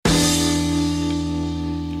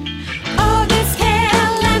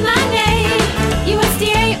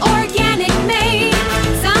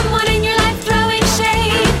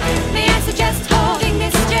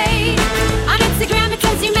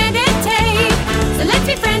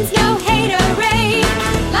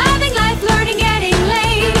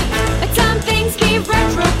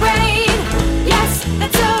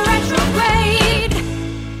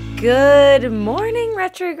Good morning,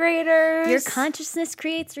 retrograders. Your consciousness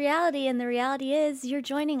creates reality, and the reality is you're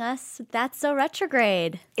joining us. That's so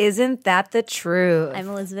retrograde. Isn't that the truth? I'm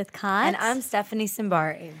Elizabeth Kotz. And I'm Stephanie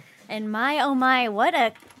Simbari. And oh my, what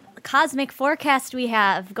a cosmic forecast we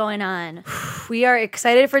have going on. We are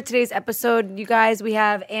excited for today's episode. You guys, we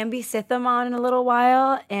have Ambi Sitham on in a little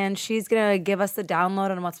while, and she's going to give us the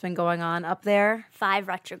download on what's been going on up there. 5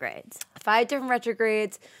 retrogrades. 5 different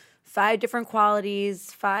retrogrades. 5 different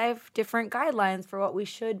qualities, 5 different guidelines for what we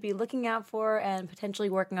should be looking out for and potentially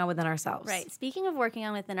working on within ourselves. Right. Speaking of working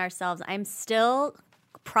on within ourselves, I'm still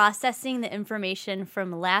processing the information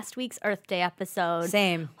from last week's Earth Day episode.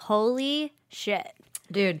 Same. Holy shit.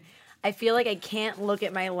 Dude, I feel like I can't look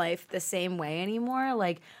at my life the same way anymore.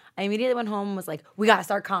 Like, I immediately went home and was like, we got to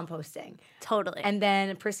start composting. Totally. And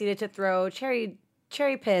then proceeded to throw cherry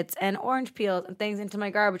pits and orange peels and things into my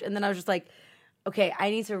garbage. And then I was just like, okay, I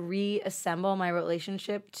need to reassemble my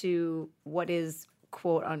relationship to what is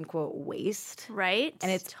quote unquote waste. Right.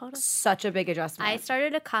 And it's such a big adjustment. I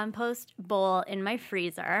started a compost bowl in my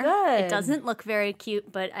freezer. Good. It doesn't look very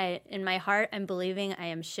cute, but in my heart, I'm believing I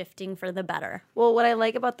am shifting for the better. Well, what I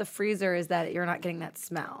like about the freezer is that you're not getting that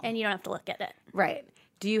smell. And you don't have to look at it. Right.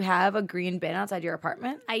 Do you have a green bin outside your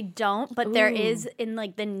apartment? I don't, but there is in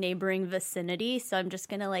like the neighboring vicinity, so I'm just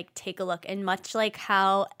gonna like take a look. And much like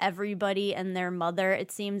how everybody and their mother,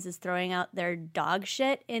 it seems, is throwing out their dog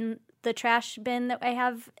shit in the trash bin that I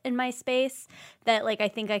have in my space, that like I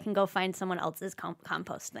think I can go find someone else's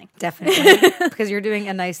compost thing. Definitely, because you're doing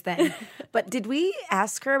a nice thing. But did we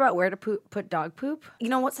ask her about where to put dog poop? You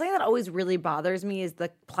know what? Something that always really bothers me is the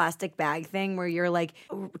plastic bag thing, where you're like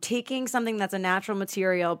taking something that's a natural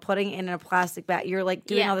material, putting it in a plastic bag. You're like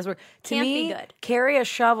doing all this work. Can't be good. Carry a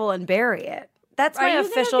shovel and bury it. That's my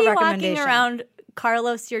official recommendation. Are you recommendation. walking around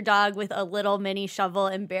Carlos, your dog, with a little mini shovel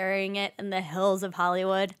and burying it in the hills of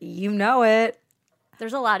Hollywood? You know it.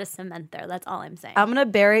 There's a lot of cement there. That's all I'm saying. I'm going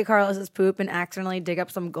to bury Carlos's poop and accidentally dig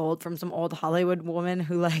up some gold from some old Hollywood woman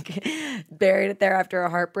who like buried it there after a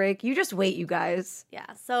heartbreak. You just wait, you guys. Yeah.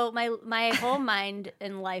 So my whole mind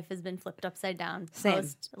and life has been flipped upside down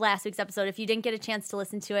post last week's episode. If you didn't get a chance to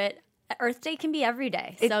listen to it, Earth Day can be every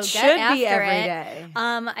day. So it should be every day.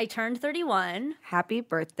 I turned 31. Happy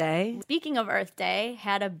birthday. Speaking of Earth Day,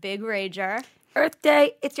 had a big rager. Earth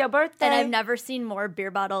Day, it's your birthday. And I've never seen more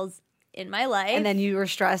beer bottles in my life. And then you were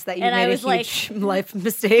stressed that you made a huge life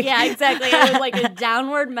mistake. Yeah, exactly. It was like a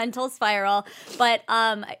downward mental spiral. But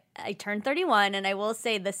I turned 31, and I will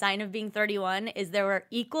say the sign of being 31 is there were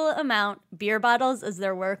equal amount beer bottles as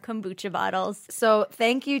there were kombucha bottles. So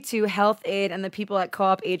thank you to Health Aid and the people at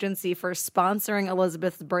Co-op Agency for sponsoring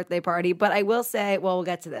Elizabeth's birthday party. But I will say, well, we'll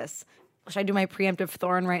get to this. Should I do my preemptive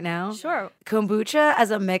thorn right now? Sure. Kombucha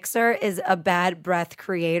as a mixer is a bad breath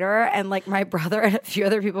creator. And like my brother and a few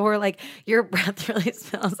other people were like, your breath really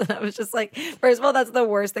smells. And I was just like, first of all, that's the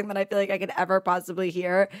worst thing that I feel like I could ever possibly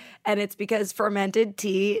hear. And it's because fermented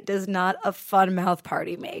tea does not a fun mouth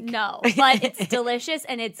party make. No, but it's delicious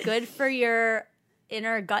and it's good for your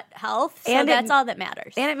inner gut health. So that's all that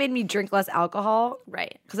matters. And it made me drink less alcohol.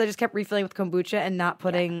 Right. Because I just kept refilling with kombucha and not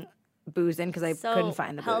putting booze in because I couldn't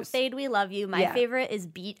find the booze. Health Aid, we love you. My favorite is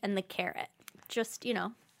beet and the carrot. Just,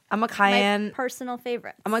 I'm a cayenne. My personal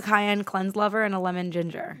favorite. I'm a cayenne cleanse lover and a lemon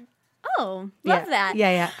ginger. Oh, love that.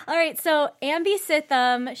 Yeah. All right, so Ambi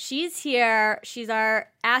Sitham, she's here. She's our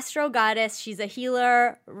astro goddess. She's a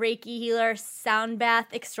healer, Reiki healer, sound bath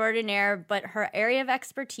extraordinaire, but her area of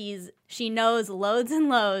expertise, she knows loads and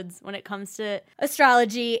loads when it comes to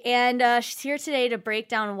astrology, and she's here today to break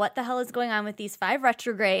down what the hell is going on with these 5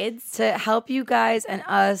 retrogrades. To help you guys and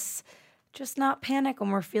us just not panic when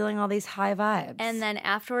we're feeling all these high vibes. And then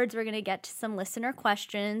afterwards, we're going to get to some listener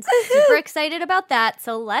questions. Super excited about that.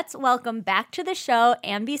 So let's welcome back to the show,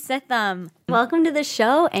 Ambi Sitham. Welcome to the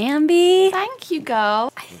show, Ambi. Thank you,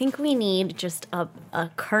 girl. I think we need just a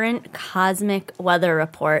current cosmic weather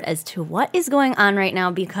report as to what is going on right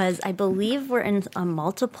now, because I believe we're in a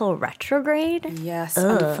multiple retrograde. Yes,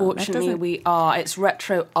 unfortunately we are. It's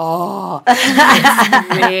retro.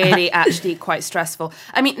 It's really actually quite stressful.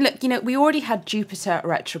 I mean, look, we already had Jupiter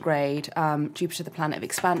retrograde, Jupiter, the planet of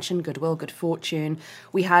expansion, goodwill, good fortune.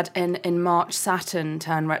 We had in March Saturn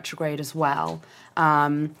turn retrograde as well.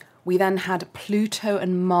 We then had Pluto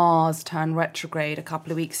and Mars turn retrograde a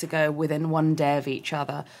couple of weeks ago within one day of each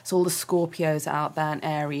other. So all the Scorpios out there and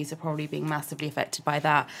Aries are probably being massively affected by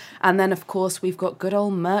that. And then, of course, we've got good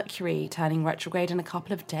old Mercury turning retrograde in a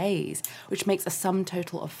couple of days, which makes a sum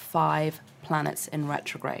total of 5 planets in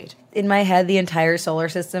retrograde. In my head, the entire solar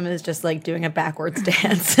system is just like doing a backwards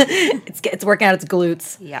dance. It's working out its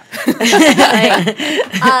glutes. Yeah.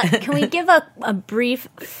 Can we give a brief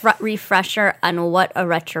refresher on what a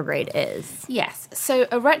retrograde is? Yes. So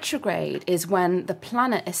a retrograde is when the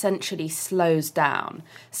planet essentially slows down.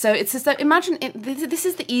 So it's as though, imagine it, this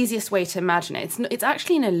is the easiest way to imagine it. It's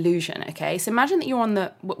actually an illusion, okay? So imagine that you're on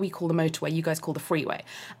what we call the motorway, you guys call the freeway,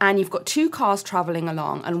 and you've got two cars traveling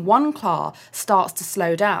along, and one car starts to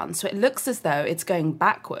slow down. So it looks as though it's going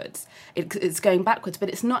backwards. It's going backwards, but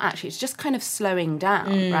it's not actually. It's just kind of slowing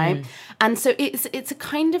down, right? And so it's a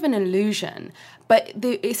kind of an illusion. But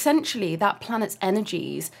essentially, that planet's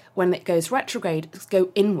energies, when it goes retrograde,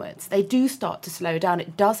 go inwards. They do start to slow down.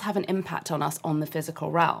 It does have an impact on us on the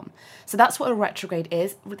physical realm. So that's what a retrograde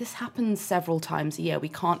is. This happens several times a year. We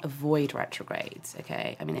can't avoid retrogrades,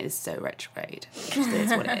 okay? I mean, it is so retrograde. It just is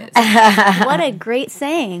what it is. What a great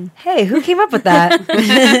saying. Hey, who came up with that?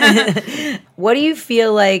 What do you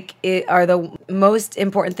feel like are the most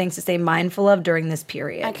important things to stay mindful of during this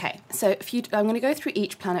period? Okay, so I'm going to go through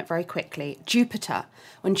each planet very quickly. Jupiter.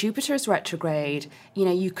 When Jupiter is retrograde,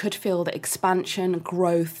 you could feel that expansion,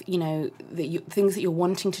 growth, things that you're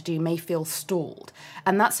wanting to do may feel stalled.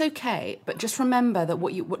 And that's okay, but just remember that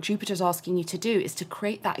what Jupiter's asking you to do is to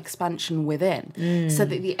create that expansion within, so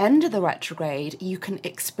that at the end of the retrograde, you can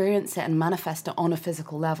experience it and manifest it on a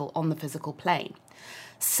physical level, on the physical plane.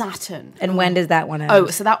 Saturn. And when does that one end? Oh,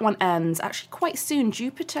 so that one ends actually quite soon.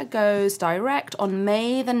 Jupiter goes direct on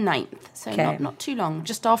May the 9th. So not too long,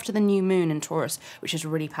 just after the new moon in Taurus, which is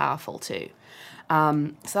really powerful too.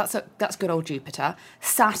 So that's good old Jupiter.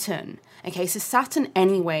 Saturn. Okay, so Saturn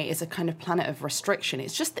anyway is a kind of planet of restriction.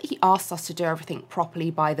 It's just that he asks us to do everything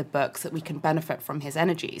properly by the book so that we can benefit from his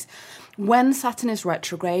energies. When Saturn is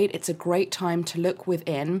retrograde, it's a great time to look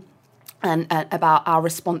within and about our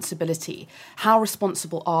responsibility. How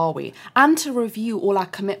responsible are we? And to review all our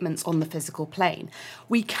commitments on the physical plane.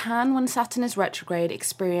 We can, when Saturn is retrograde,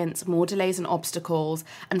 experience more delays and obstacles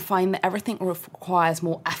and find that everything requires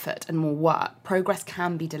more effort and more work. Progress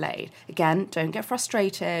can be delayed. Again, don't get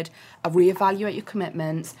frustrated. Reevaluate your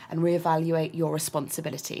commitments and reevaluate your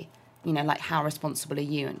responsibility. Like how responsible are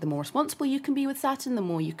you? And the more responsible you can be with Saturn, the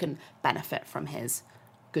more you can benefit from his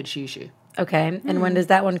good juju. Okay, and when does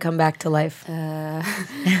that one come back to life?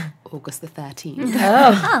 August the 13th.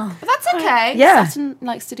 Oh. But that's okay. Yeah. Saturn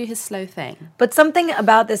likes to do his slow thing. But something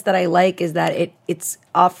about this that I like is that it's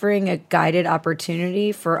offering a guided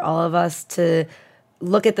opportunity for all of us to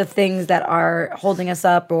look at the things that are holding us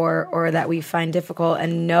up or that we find difficult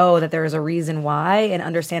and know that there is a reason why and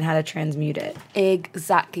understand how to transmute it.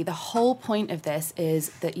 Exactly. The whole point of this is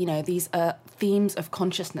that, these are themes of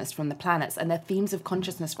consciousness from the planets and they're themes of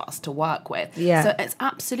consciousness for us to work with. Yeah. So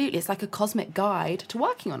it's like a cosmic guide to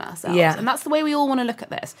working on ourselves. Yeah. And that's the way we all want to look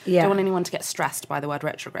at this. Yeah. Don't want anyone to get stressed by the word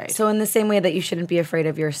retrograde. So in the same way that you shouldn't be afraid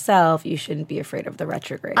of yourself, you shouldn't be afraid of the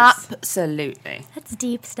retrogrades. Absolutely. That's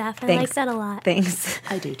deep, Steph. I Thanks. like that a lot. Thanks.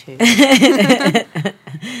 I do too.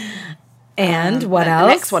 And what and else? The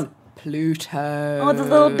next one, Pluto. Oh, the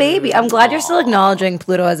little baby. I'm glad you're still acknowledging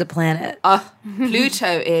Pluto as a planet. Pluto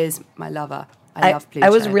is my lover. I love Pluto. I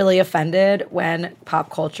was really offended when pop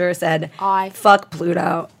culture said, fuck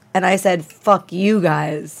Pluto. And I said, fuck you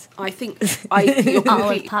guys. I think you're All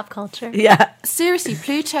of pop culture. Yeah. Seriously,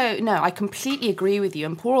 Pluto, no, I completely agree with you.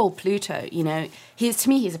 And poor old Pluto, to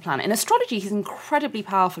me, he's a planet. In astrology, he's incredibly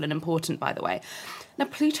powerful and important, by the way. Now,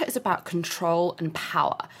 Pluto is about control and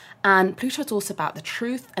power. And Pluto is also about the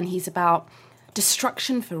truth, and he's about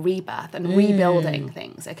destruction for rebirth and rebuilding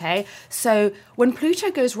things, okay? So when Pluto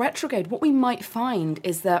goes retrograde, what we might find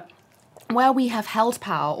is that where we have held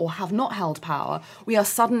power or have not held power, we are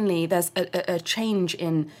suddenly, there's a change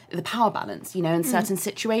in the power balance, in certain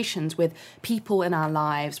situations with people in our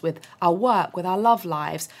lives, with our work, with our love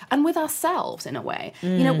lives, and with ourselves in a way.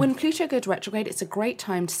 When Pluto goes retrograde, it's a great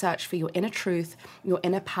time to search for your inner truth, your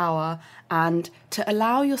inner power, and to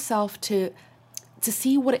allow yourself to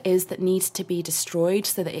see what it is that needs to be destroyed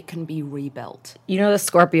so that it can be rebuilt. The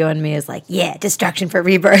Scorpio in me is like, yeah, destruction for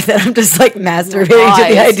rebirth. And I'm just like masturbating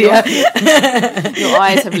to the idea. Your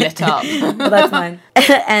eyes have lit up. Well, that's mine.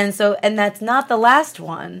 And that's not the last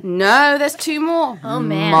one. No, there's two more. Oh,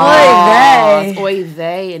 man. Mars. Oy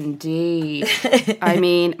vey, indeed. I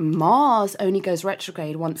mean, Mars only goes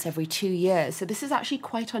retrograde once every 2 years. So this is actually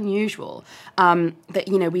quite unusual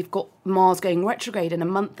that, we've got Mars going retrograde in a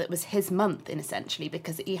month that was his month, in a sense.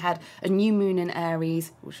 Because he had a new moon in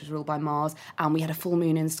Aries, which was ruled by Mars, and we had a full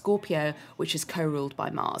moon in Scorpio, which is co-ruled by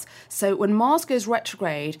Mars. So when Mars goes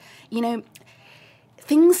retrograde,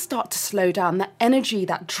 things start to slow down. That energy,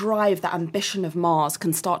 that drive, that ambition of Mars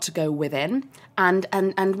can start to go within.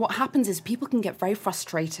 And what happens is people can get very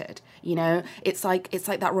frustrated. You know, it's like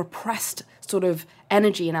that repressed sort of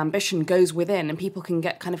energy and ambition goes within, and people can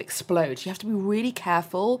get kind of explode. You have to be really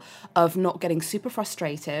careful of not getting super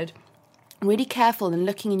frustrated. Really careful and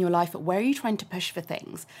looking in your life at where are you trying to push for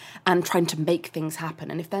things and trying to make things happen.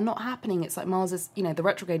 And if they're not happening, it's like Mars is, you know, the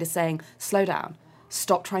retrograde is saying, slow down,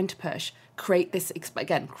 stop trying to push, create this,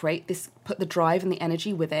 put the drive and the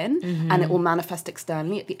energy within, and it will manifest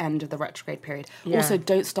externally at the end of the retrograde period. Yeah. Also,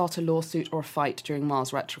 don't start a lawsuit or a fight during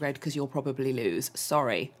Mars retrograde because you'll probably lose.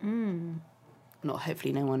 Sorry.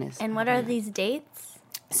 Hopefully no one is. And what are these dates?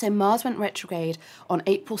 So Mars went retrograde on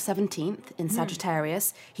April 17th in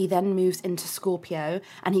Sagittarius. He then moves into Scorpio,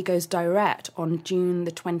 and he goes direct on June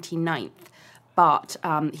the 29th. But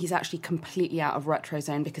he's actually completely out of retro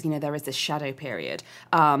zone because, you know, there is this shadow period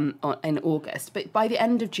in August. But by the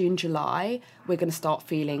end of June, July, we're going to start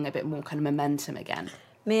feeling a bit more kind of momentum again.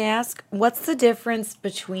 May I ask, what's the difference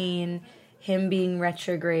between him being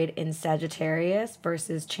retrograde in Sagittarius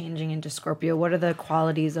versus changing into Scorpio? What are the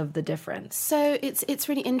qualities of the difference? So it's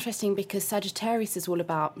really interesting because Sagittarius is all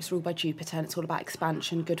about, it's ruled by Jupiter, and it's all about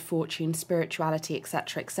expansion, good fortune, spirituality,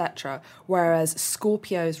 etc., etc. Whereas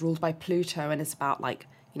Scorpio is ruled by Pluto and is about, like,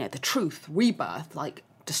 you know, the truth, rebirth, like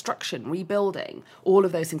destruction, rebuilding, all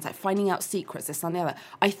of those things, like finding out secrets, this and the other.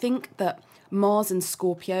 I think that Mars and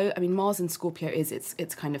Scorpio is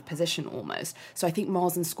its kind of position almost. So I think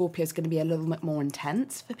Mars and Scorpio is going to be a little bit more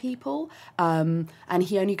intense for people. And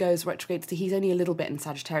he only goes retrograde, so he's only a little bit in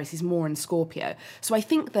Sagittarius, he's more in Scorpio. So I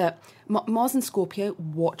think that Mars and Scorpio,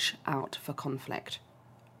 watch out for conflict.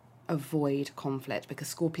 Avoid conflict, because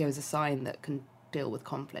Scorpio is a sign that can deal with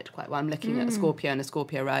conflict quite well. I'm looking at a Scorpio and a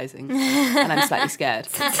Scorpio rising, and I'm slightly scared.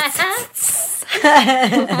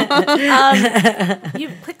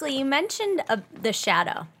 You mentioned the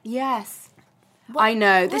shadow. Yes. I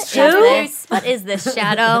know. This shadow. What is this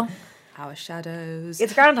shadow? Our shadows.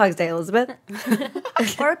 It's Groundhog's Day, Elizabeth.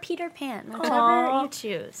 Or Peter Pan, whatever you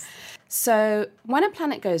choose. So when a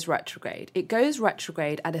planet goes retrograde, it goes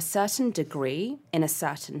retrograde at a certain degree in a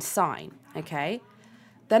certain sign, okay?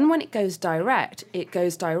 Then when it goes direct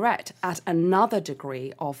at another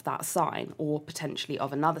degree of that sign, or potentially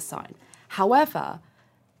of another sign. However,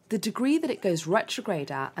 the degree that it goes retrograde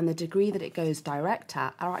at and the degree that it goes direct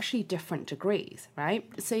at are actually different degrees, right?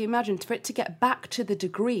 So you imagine, for it to get back to the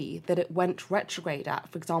degree that it went retrograde at,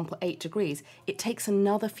 for example, 8 degrees, it takes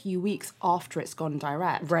another few weeks after it's gone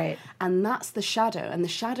direct. Right. And that's the shadow. And the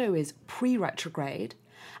shadow is pre-retrograde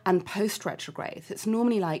and post-retrograde. So it's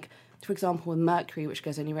normally like, for example, with Mercury, which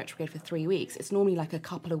goes only retrograde for 3 weeks, it's normally like a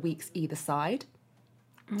couple of weeks either side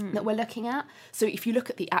that we're looking at. So if you look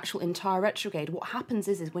at the actual entire retrograde, what happens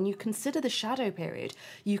is when you consider the shadow period,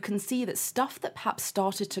 you can see that stuff that perhaps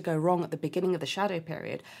started to go wrong at the beginning of the shadow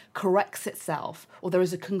period corrects itself, or there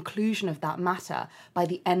is a conclusion of that matter by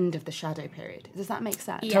the end of the shadow period. Does that make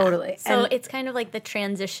sense? Yeah. Totally. So it's kind of like the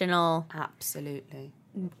transitional... Absolutely.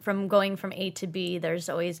 From going from A to B, there's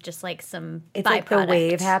always just like some It's byproduct. like the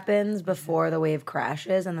wave happens before the wave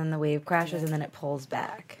crashes, and then the wave crashes, and then it pulls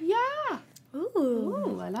back. Yeah.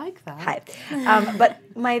 Ooh, I like that. Hi. But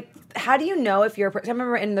how do you know if you're? I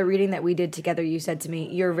remember in the reading that we did together, you said to me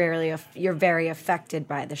you're very affected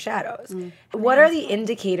by the shadows. What are the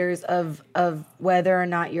indicators of whether or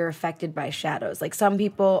not you're affected by shadows? Like, some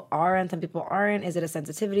people are and some people aren't. Is it a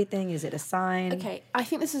sensitivity thing? Is it a sign? Okay, I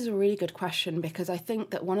think this is a really good question, because I think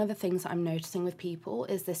that one of the things that I'm noticing with people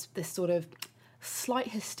is this sort of slight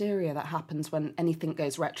hysteria that happens when anything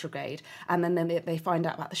goes retrograde, and then they find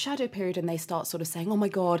out about the shadow period and they start sort of saying, oh my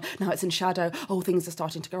God, now it's in shadow, oh, things are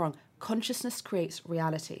starting to go wrong. Consciousness creates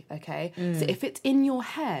reality, okay? So if it's in your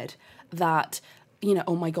head that, you know,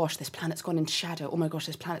 oh my gosh, this planet's gone into shadow, oh my gosh,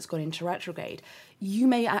 this planet's gone into retrograde, you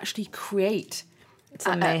may actually create... It's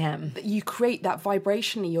a mayhem. You create that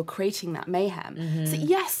vibrationally, you're creating that mayhem. So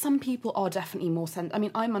yes, some people are definitely more sensitive. I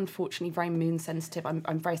mean, I'm unfortunately very moon sensitive.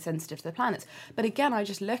 I'm very sensitive to the planets. But again, I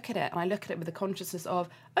just look at it, and I look at it with the consciousness of,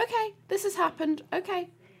 okay, this has happened. Okay,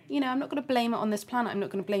 you know, I'm not going to blame it on this planet. I'm not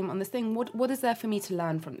going to blame it on this thing. What is there for me to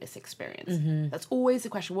learn from this experience? That's always the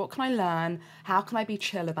question. What can I learn? How can I be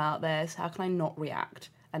chill about this? How can I not react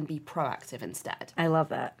and be proactive instead? I love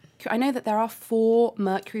that. I know that there are 4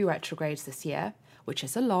 Mercury retrogrades this year, which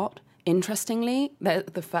is a lot. Interestingly,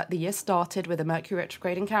 the year started with a Mercury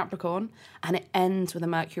retrograde in Capricorn, and it ends with a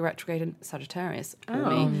Mercury retrograde in Sagittarius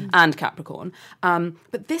and Capricorn.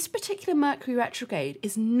 But this particular Mercury retrograde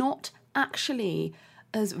is not actually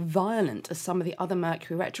as violent as some of the other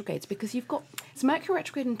Mercury retrogrades, because it's Mercury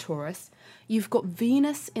retrograde in Taurus, you've got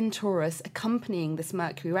Venus in Taurus accompanying this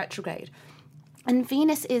Mercury retrograde. And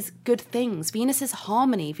Venus is good things. Venus is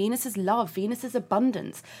harmony. Venus is love. Venus is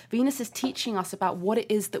abundance. Venus is teaching us about what it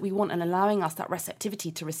is that we want and allowing us that receptivity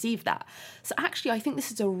to receive that. So actually, I think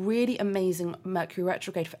this is a really amazing Mercury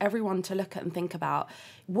retrograde for everyone to look at and think about.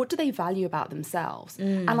 What do they value about themselves?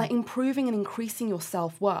 And like improving and increasing your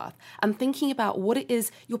self-worth and thinking about what it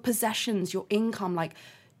is, your possessions, your income. Like,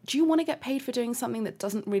 do you want to get paid for doing something that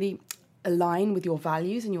doesn't really align with your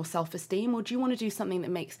values and your self-esteem, or do you want to do something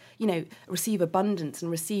that makes, receive abundance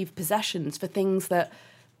and receive possessions for things that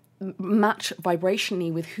match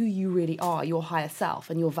vibrationally with who you really are, your higher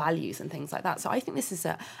self and your values and things like that? So I think this is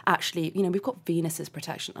actually, we've got Venus's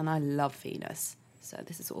protection, and I love Venus, so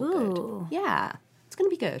this is all good. Yeah, it's going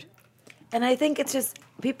to be good. And I think it's just,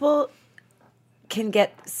 people can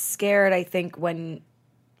get scared, I think, when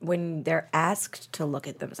they're asked to look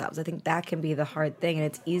at themselves. I think that can be the hard thing, and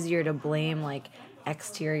it's easier to blame like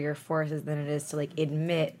exterior forces than it is to like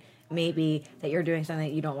admit maybe that you're doing something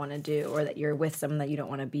that you don't want to do, or that you're with someone that you don't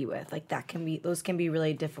want to be with. Like those can be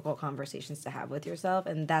really difficult conversations to have with yourself,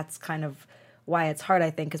 and that's kind of why it's hard, I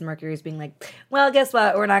think, because Mercury is being like, well, guess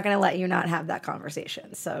what? We're not going to let you not have that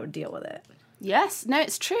conversation, so deal with it. Yes, no,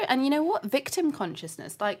 it's true. And you know what? Victim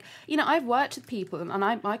consciousness. Like, I've worked with people, and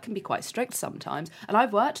I can be quite strict sometimes, and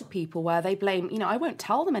I've worked with people where they blame, I won't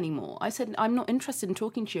tell them anymore. I said, I'm not interested in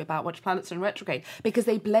talking to you about which planets are in retrograde, because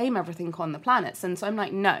they blame everything on the planets. And so I'm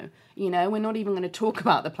like, no, we're not even going to talk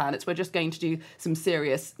about the planets. We're just going to do some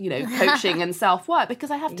serious, coaching and self-work,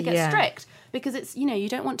 because I have to get strict. Because it's, you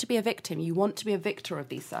don't want to be a victim. You want to be a victor of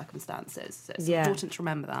these circumstances. So it's important to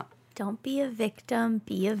remember that. Don't be a victim,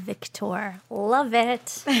 be a victor. Love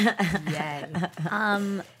it. Yay.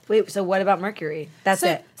 Wait, so what about Mercury? That's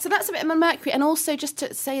it. So that's a bit of Mercury. And also just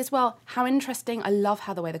to say as well, how interesting. I love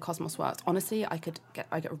how the way the cosmos works. Honestly, I get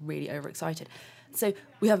really overexcited. So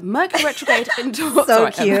we have Mercury retrograde in Taurus.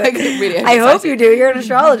 So cute. I hope you do. You're an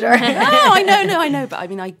astrologer. I know. But I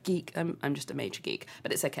mean, I geek. I'm just a major geek,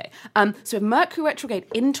 but it's okay. So we have Mercury retrograde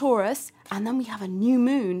in Taurus, and then we have a new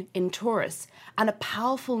moon in Taurus, and a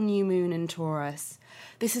powerful new moon in Taurus.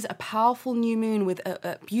 This is a powerful new moon with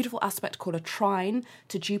a beautiful aspect called a trine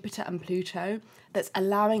to Jupiter and Pluto that's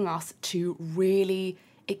allowing us to really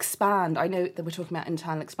expand. I know that we're talking about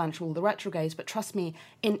internal expansion, all the retrogrades, but trust me,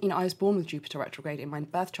 I was born with Jupiter retrograde in my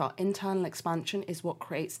birth chart. Internal expansion is what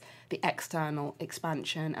creates the external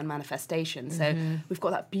expansion and manifestation. So we've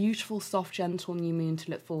got that beautiful, soft, gentle new moon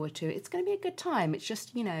to look forward to. It's going to be a good time. It's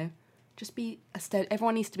just, just be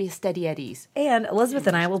everyone needs to be a steady eddies. And Elizabeth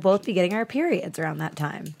and I will both be getting our periods around that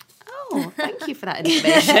time. Oh, thank you for that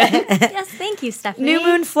information. Yes, thank you, Stephanie. New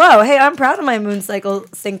moon flow. Hey, I'm proud of my moon cycle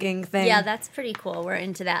syncing thing. Yeah, that's pretty cool. We're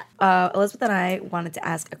into that. Elizabeth and I wanted to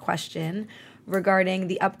ask a question regarding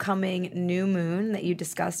the upcoming new moon that you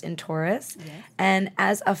discussed in Taurus. Yes. And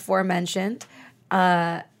as aforementioned,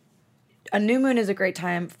 a new moon is a great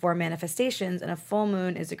time for manifestations, and a full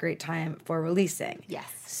moon is a great time for releasing.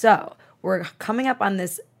 Yes. So we're coming up on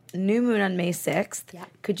this new moon on May 6th. Yeah.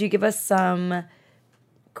 Could you give us some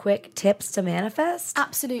quick tips to manifest?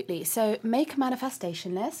 Absolutely. So make a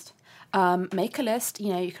manifestation list. Make a list.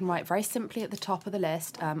 You can write very simply at the top of the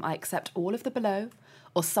list, I accept all of the below,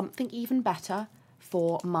 or something even better,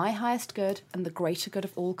 for my highest good and the greater good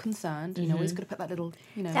of all concerned. Always got to put that little,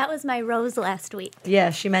 That was my rose last week. Yeah,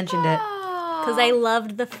 she mentioned it. Because I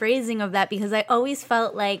loved the phrasing of that, because I always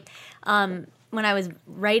felt like when I was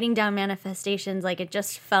writing down manifestations, like it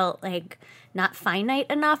just felt like not finite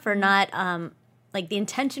enough, or not like the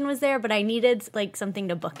intention was there, but I needed like something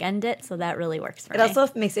to bookend it, so that really works for me. It also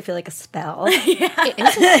makes it feel like a spell. Yeah. It is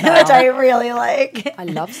a spell. Which I really like. I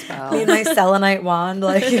love spells. Need my selenite wand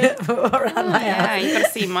around my house. Yeah, you got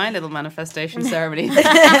to see my little manifestation ceremony.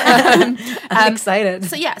 I'm excited.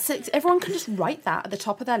 So everyone can just write that at the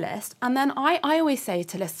top of their list, and then I always say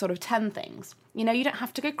to list sort of 10 things. You don't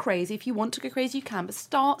have to go crazy. If you want to go crazy, you can, but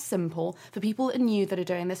start simple. For people that are new that are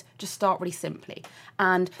doing this, just start really simply.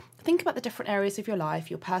 And think about the different areas of your life,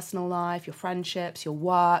 your personal life, your friendships, your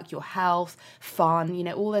work, your health, fun,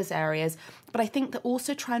 all those areas. But I think that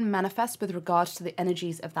also try and manifest with regards to the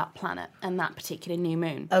energies of that planet and that particular new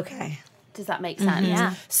moon. Okay. Does that make sense?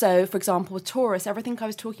 Yeah. So, for example, with Taurus, everything I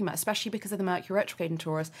was talking about, especially because of the Mercury retrograde in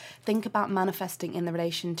Taurus, think about manifesting in the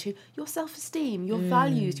relation to your self-esteem, your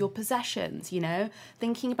values, your possessions,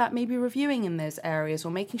 thinking about maybe reviewing in those areas, or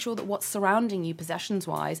making sure that what's surrounding you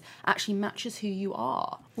possessions-wise actually matches who you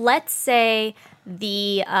are. Let's say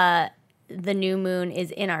the new moon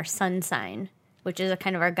is in our sun sign. which is a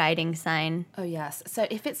kind of our guiding sign. Oh, yes. So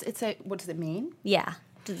if it's a, what does it mean? Yeah.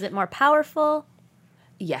 Is it more powerful?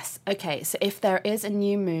 Yes. Okay. So if there is a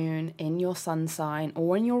new moon in your sun sign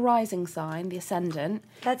or in your rising sign, the ascendant,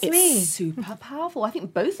 That's it's me. super powerful. I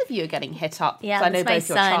think both of you are getting hit up. Yeah, I know it's my both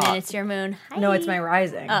your sun charts. and it's your moon. Hi. No, it's my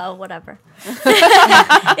rising. Oh, whatever.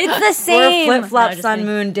 It's the same. We're flip-flop No, just sun,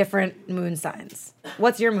 kidding. moon, different moon signs.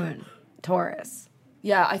 What's your moon? Taurus.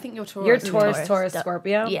 Yeah, I think you're Taurus. You're isn't Taurus, it? Taurus,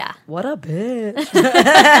 Scorpio? Yeah. What a bitch.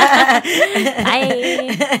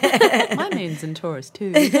 Hi. My moon's in Taurus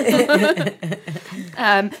too.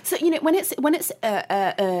 So when it's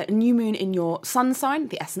a new moon in your sun sign,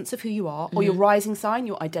 the essence of who you are, or your rising sign,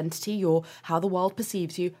 your identity, your how the world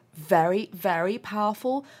perceives you, very, very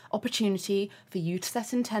powerful opportunity for you to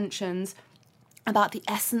set intentions about the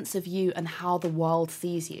essence of you and how the world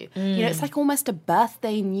sees you. It's like almost a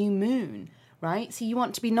birthday new moon. Right? So you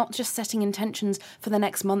want to be not just setting intentions for the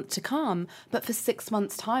next month to come, but for 6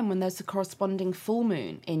 months' time when there's a corresponding full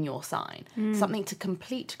moon in your sign. Something to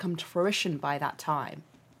complete, to come to fruition by that time.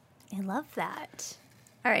 I love that.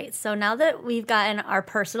 All right, so now that we've gotten our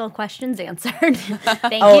personal questions answered,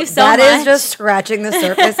 thank you so much. That is just scratching the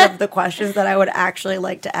surface of the questions that I would actually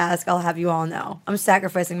like to ask. I'll have you all know. I'm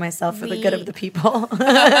sacrificing myself for the good of the people.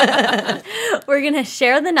 We're going to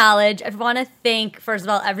share the knowledge. I want to thank, first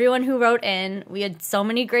of all, everyone who wrote in. We had so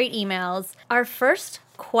many great emails. Our first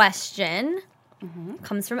question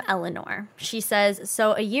comes from Eleanor. She says,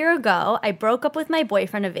 so a year ago, I broke up with my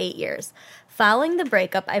boyfriend of 8 years. Following the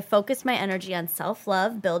breakup, I focused my energy on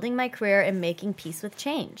self-love, building my career, and making peace with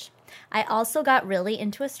change. I also got really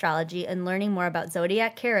into astrology and learning more about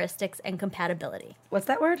zodiac characteristics and compatibility. What's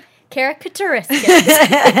that word? Characteristics.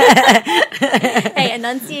 Hey,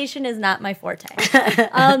 enunciation is not my forte.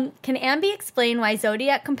 Can Ambi explain why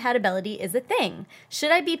zodiac compatibility is a thing?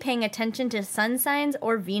 Should I be paying attention to sun signs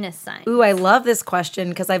or Venus signs? Ooh, I love this question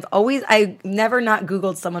because I never not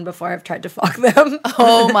Googled someone before I've tried to fuck them.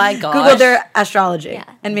 Oh my gosh. Googled their astrology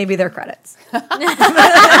and maybe their credits.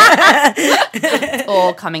 It's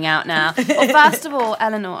all coming out now. Well, first of all,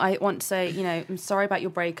 Eleanor, I want to say, I'm sorry about your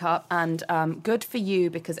breakup and good for you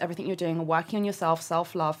because everything you're doing, working on yourself,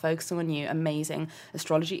 self-love, focusing on you, amazing.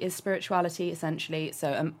 Astrology is spirituality, essentially,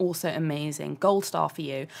 so also amazing. Gold star for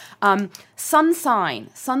you. Sun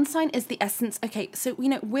sign. Sun sign is the essence. Okay, so,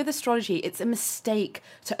 with astrology, it's a mistake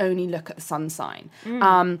to only look at the sun sign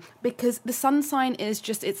because the sun sign is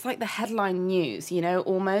just, it's like the headline news,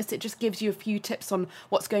 almost. It just gives you a few tips on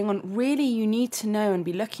what's going on. Really, you need to know and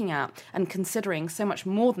be looking at and considering so much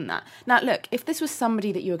more than that. Now, look, if this was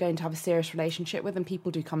somebody that you were going to have a serious relationship with, and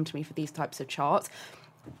people do come to me for these types of charts,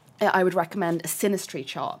 I would recommend a synastry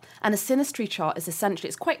chart. And a synastry chart is essentially,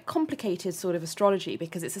 it's quite complicated sort of astrology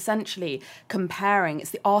because it's essentially comparing,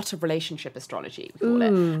 it's the art of relationship astrology, we call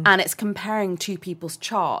it. And it's comparing two people's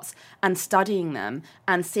charts and studying them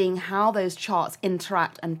and seeing how those charts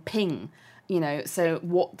interact and ping, so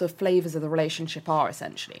what the flavors of the relationship are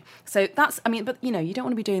essentially. So that's, but you don't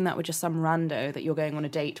want to be doing that with just some rando that you're going on a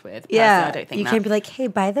date with. Yeah, I don't think you can't be like, hey,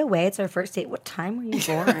 by the way, it's our first date. What time were you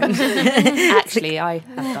born? Actually, I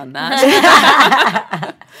have done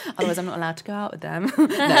that. Otherwise, I'm not allowed to go out with them. No,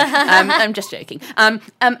 I'm just joking.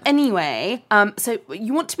 Anyway, so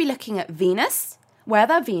you want to be looking at Venus, where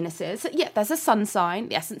their Venus is. So, yeah, there's a sun sign,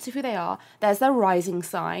 the essence of who they are. There's their rising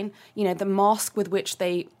sign, the mask with which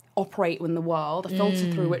they operate in the world, a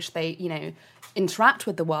filter through which they, interact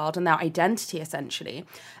with the world and their identity, essentially.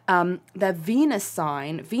 Their Venus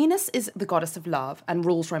sign, Venus is the goddess of love and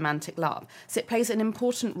rules romantic love. So it plays an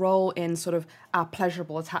important role in sort of our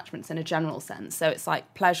pleasurable attachments in a general sense. So it's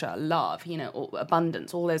like pleasure, love,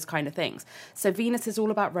 abundance, all those kind of things. So Venus is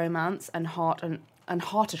all about romance and heart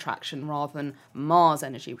attraction rather than Mars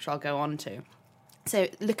energy, which I'll go on to. So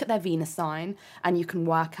look at their Venus sign and you can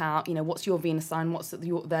work out, what's your Venus sign, what's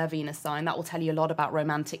their Venus sign. That will tell you a lot about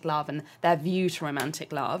romantic love and their view to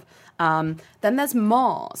romantic love. Then there's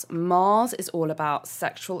Mars. Mars is all about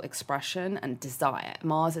sexual expression and desire.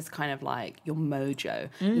 Mars is kind of like your mojo,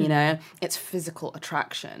 it's physical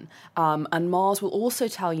attraction. And Mars will also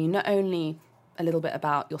tell you not only a little bit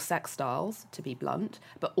about your sex styles, to be blunt,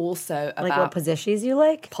 but also about... Like what positions you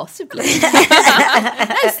like? Possibly.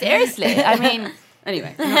 No, seriously.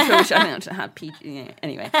 Anyway, I'm not sure which I don't have PG.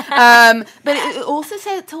 Anyway, but it also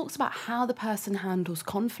talks about how the person handles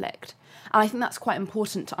conflict. And I think that's quite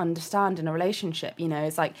important to understand in a relationship. You know,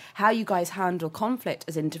 it's like how you guys handle conflict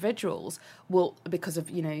as individuals will, because of,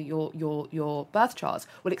 you know, your birth charts,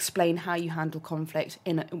 will explain how you handle conflict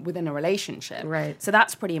within a relationship. Right. So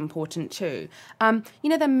that's pretty important too. You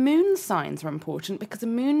know, the moon signs are important because a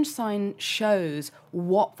moon sign shows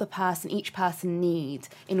what each person needs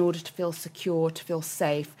in order to feel secure, to feel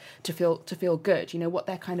safe, to feel good. You know, what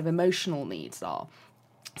their kind of emotional needs are.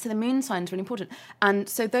 So the moon sign is really important. And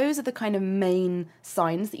so those are the kind of main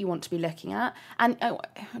signs that you want to be looking at. And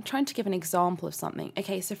I'm trying to give an example of something.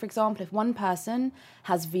 Okay, so for example, if one person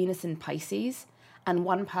has Venus in Pisces and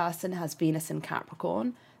one person has Venus in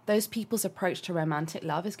Capricorn, those people's approach to romantic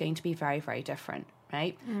love is going to be very, very different,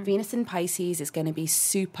 right? Venus in Pisces is going to be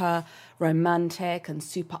super romantic and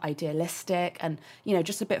super idealistic and, you know,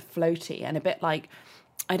 just a bit floaty and a bit like,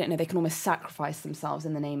 I don't know, they can almost sacrifice themselves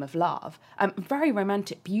in the name of love. Very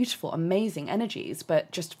romantic, beautiful, amazing energies,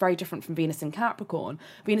 but just very different from Venus in Capricorn.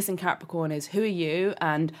 Venus in Capricorn is, who are you?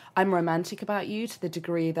 And I'm romantic about you to the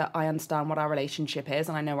degree that I understand what our relationship is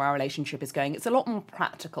and I know where our relationship is going. It's a lot more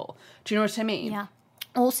practical. Do you know what I mean? Yeah.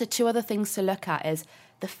 Also, two other things to look at is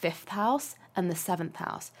the 5th house and the 7th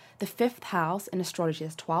house. The 5th house in astrology,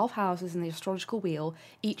 there's 12 houses in the astrological wheel.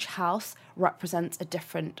 Each house represents a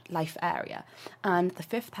different life area. And the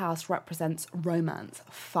 5th house represents romance,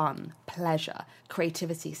 fun, pleasure,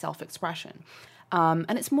 creativity, self-expression.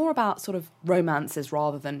 And it's more about sort of romances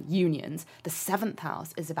rather than unions. The 7th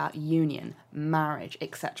house is about union, marriage,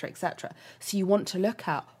 etc., etc. So you want to look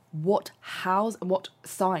at what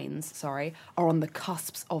signs are on the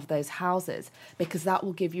cusps of those houses, because that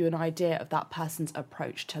will give you an idea of that person's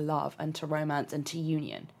approach to love and to romance and to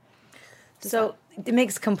union. So it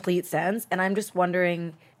makes complete sense. And I'm just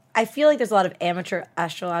wondering, I feel like there's a lot of amateur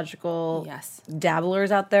astrological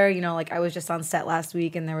dabblers out there. You know, like I was just on set last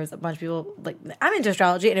week and there was a bunch of people, like, I'm into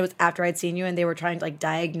astrology, and it was after I'd seen you and they were trying to like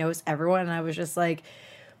diagnose everyone. And I was just like,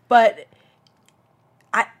 but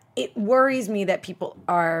it worries me that people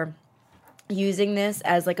are using this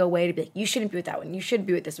as like a way to be like, you shouldn't be with that one, you should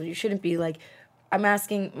be with this one, you shouldn't be like, I'm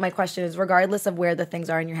asking, my question is, regardless of where the things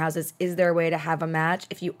are in your houses, is there a way to have a match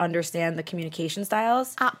if you understand the communication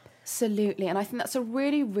styles? Absolutely. And I think that's a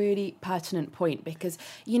really, really pertinent point because,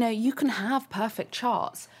 you know, you can have perfect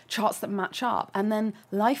charts that match up, and then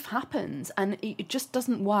life happens and it just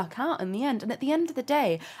doesn't work out in the end. And at the end of the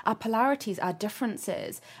day, our polarities, our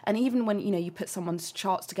differences, and even when, you know, you put someone's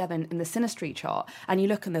charts together in the synastry chart and you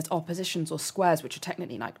look and there's oppositions or squares, which are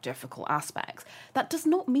technically like difficult aspects, that does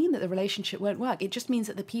not mean that the relationship won't work. It just means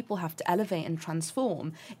that the people have to elevate and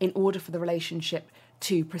transform in order for the relationship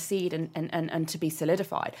to proceed and to be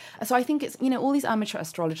solidified. So I think it's, you know, all these amateur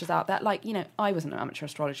astrologers out there, like, you know, I was an amateur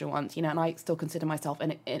astrologer once, you know, and I still consider myself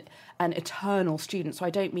an eternal student. So I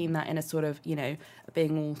don't mean that in a sort of, you know,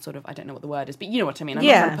 being all sort of, I don't know what the word is, but you know what I mean. I'm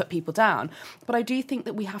not trying to put people down. But I do think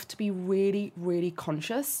that we have to be really, really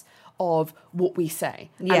conscious of what we say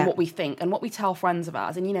and what we think and what we tell friends of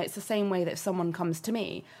ours. And, you know, it's the same way that if someone comes to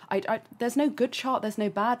me, there's no good chart, there's no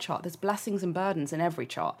bad chart. There's blessings and burdens in every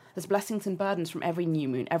chart. There's blessings and burdens from every new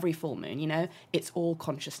moon, every full moon, you know. It's all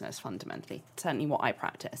consciousness, fundamentally. Certainly what I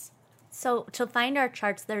practice. So to find our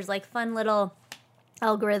charts, there's like fun little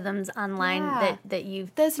algorithms online that you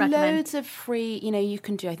recommend. Loads of free, you know, you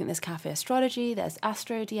can do, I think there's Cafe Astrology, there's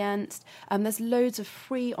AstroDienst, there's loads of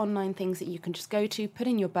free online things that you can just go to, put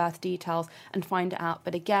in your birth details and find it out.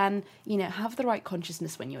 But again, you know, have the right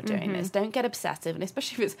consciousness when you're doing this. Don't get obsessive, and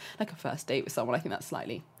especially if it's like a first date with someone, I think that's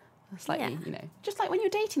slightly, you know, just like when you're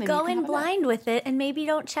dating them. Go in blind with it and maybe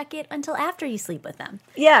don't check it until after you sleep with them.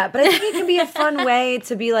 Yeah, but I think it can be a fun way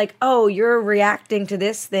to be like, oh, you're reacting to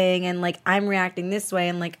this thing and like I'm reacting this way,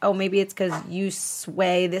 and like, oh, maybe it's because you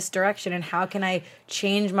sway this direction, and how can I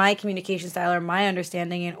change my communication style or my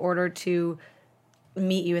understanding in order to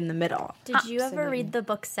meet you in the middle? Did you ever read the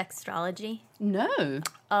book Sextrology? No.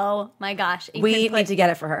 Oh my gosh. We need to get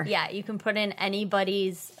it for her. Yeah, you can put in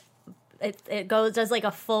anybody's. It does like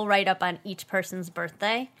a full write-up on each person's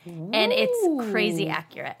birthday. Ooh. And it's crazy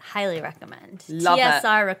accurate. Highly recommend. Love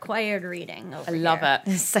TSR required reading over love here. it.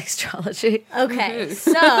 Sextrology. Okay,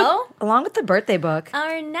 so along with the birthday book.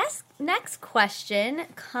 Our next question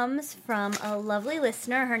comes from a lovely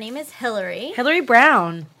listener. Her name is Hillary. Hillary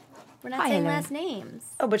Brown. We're not saying last names.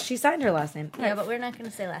 Oh, but she signed her last name. Yeah, but we're not going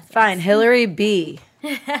to say last names. Fine, Hillary B.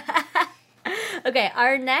 Okay,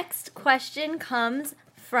 our next question comes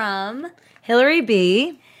from Hillary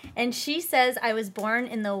B. And she says, I was born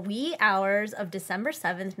in the wee hours of December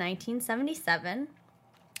 7th, 1977.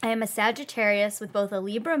 I am a Sagittarius with both a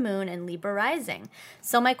Libra moon and Libra rising.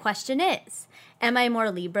 So my question is, am I more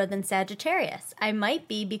Libra than Sagittarius? I might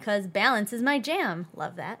be because balance is my jam.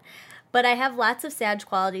 Love that. but I have lots of Sag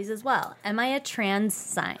qualities as well. Am I a trans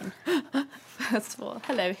sign? First of all,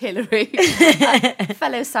 hello, Hillary,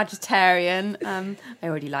 fellow Sagittarian. I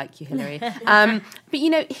already like you, Hillary. But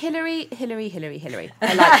Hillary.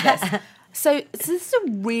 I like this. So this is a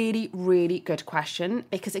really, really good question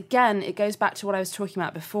because, again, it goes back to what I was talking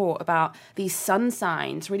about before about these sun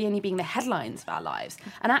signs really only being the headlines of our lives.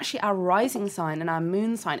 And actually our rising sign and our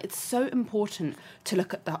moon sign, it's so important to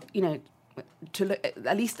look at to look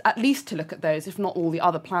at least to look at those, if not all the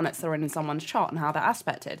other planets that are in someone's chart and how they're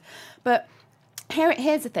aspected. But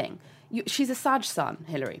here's the thing. She's a Sag sun,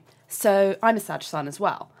 Hillary. So I'm a Sag sun as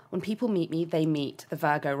well. When people meet me, they meet the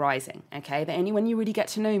Virgo rising, okay? Only when you really get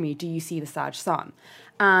to know me do you see the Sag sun.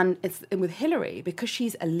 And it's with Hillary, because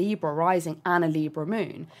she's a Libra rising and a Libra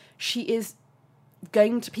moon,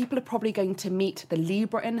 people are probably going to meet the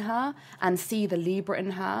Libra in her and see the Libra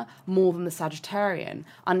in her more than the Sagittarian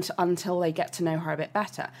until they get to know her a bit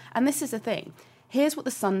better. And this is the thing. Here's what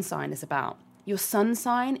the sun sign is about. Your sun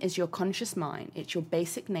sign is your conscious mind. It's your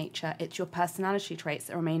basic nature. It's your personality traits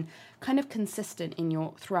that remain kind of consistent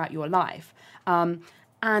throughout your life. And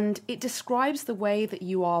it describes the way that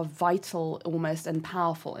you are vital almost and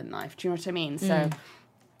powerful in life. Do you know what I mean? So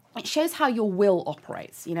it shows how your will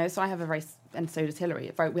operates, So I have and so does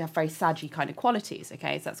Hillary. We have very saggy kind of qualities,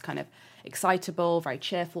 okay? So that's kind of excitable, very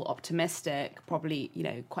cheerful, optimistic, probably,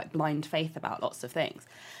 quite blind faith about lots of things.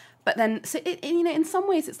 But then, so in some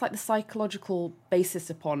ways, it's like the psychological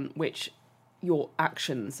basis upon which your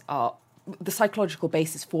actions are, the psychological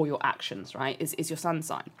basis for your actions, right, is your sun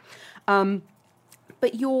sign.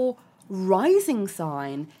 But your rising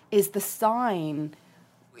sign is the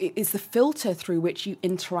filter through which you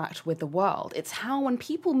interact with the world. It's how when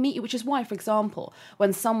people meet you, which is why, for example,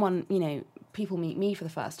 when someone, people meet me for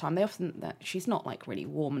the first time, she's not like really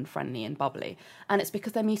warm and friendly and bubbly. And it's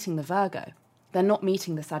because they're meeting the Virgo. They're not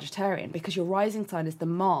meeting the Sagittarian, because your rising sign is the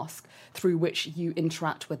mask through which you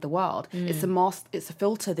interact with the world. It's a mask, it's a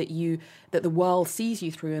filter that the world sees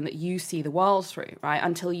you through and that you see the world through, right?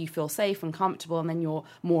 Until you feel safe and comfortable, and then you're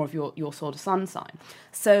more of your sort of sun sign.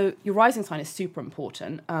 So your rising sign is super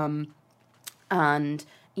important. And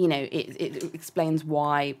it explains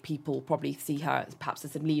why people probably see her perhaps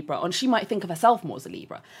as a Libra, and she might think of herself more as a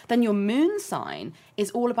Libra. Then your moon sign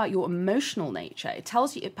is all about your emotional nature. It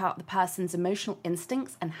tells you about the person's emotional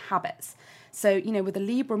instincts and habits. So, with a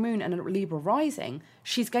Libra moon and a Libra rising,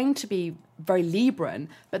 she's going to be very Libran,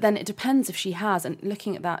 but then it depends if she has, and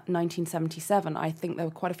looking at that 1977, I think there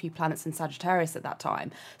were quite a few planets in Sagittarius at that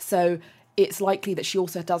time. So it's likely that she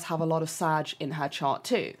also does have a lot of Sag in her chart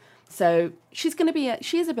too. So she is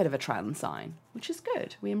a bit of a trans sign, which is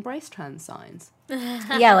good. We embrace trans signs.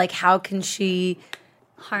 Yeah, like how can she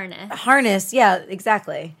harness? Yeah,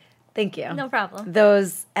 exactly. Thank you. No problem.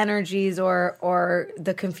 Those energies or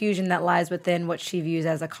the confusion that lies within what she views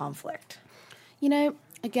as a conflict.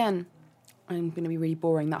 Again, I'm going to be really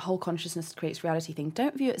boring. That whole consciousness creates reality thing.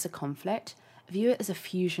 Don't view it as a conflict. View it as a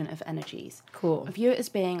fusion of energies. Cool. View it as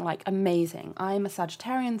being like amazing. I'm a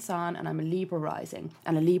Sagittarian sun and I'm a Libra rising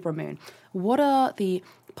and a Libra moon. What are the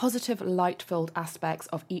positive, light-filled aspects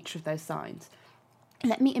of each of those signs?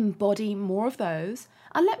 Let me embody more of those,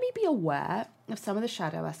 and let me be aware of some of the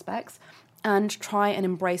shadow aspects and try and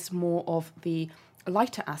embrace more of the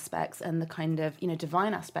lighter aspects and the kind of,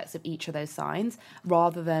 divine aspects of each of those signs,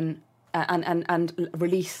 rather than and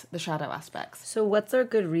release the shadow aspects. So what's a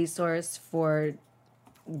good resource for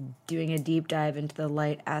doing a deep dive into the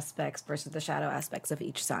light aspects versus the shadow aspects of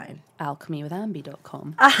each sign?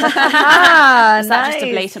 Alchemywithambi.com. Is that just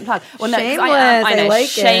a blatant plug? Well, shameless. I know, like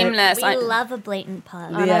shameless. We love a blatant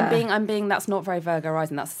plug. And I'm being. That's not very Virgo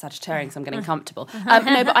rising. That's a Sagittarian, so I'm getting comfortable.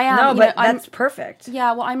 No, but I am. No, but that's perfect.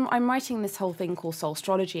 Yeah, well, I'm writing this whole thing called Soul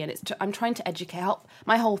Astrology, and I'm trying to help.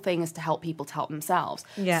 My whole thing is to help people to help themselves.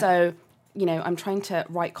 Yeah. So, I'm trying to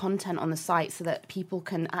write content on the site so that people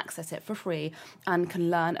can access it for free and can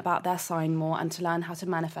learn about their sign more and to learn how to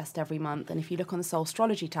manifest every month. And if you look on the Soul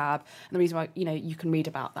Astrology tab, and the reason why, you can read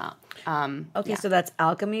about that. So that's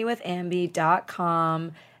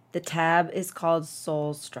alchemywithambi.com. The tab is called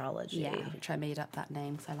Soul Astrology. Yeah, which I made up that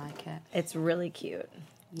name, so I like it. It's really cute.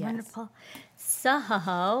 Yes. Wonderful.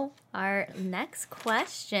 So, our next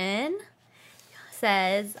question.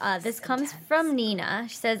 says, this comes from Nina.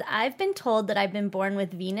 She says, I've been told that I've been born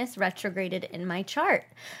with Venus retrograded in my chart.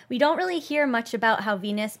 We don't really hear much about how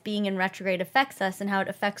Venus being in retrograde affects us and how it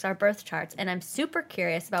affects our birth charts. And I'm super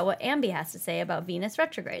curious about what Ambi has to say about Venus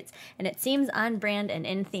retrogrades. And it seems on brand and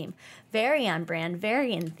in theme. Very on brand,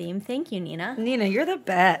 very in theme. Thank you, Nina. Nina, you're the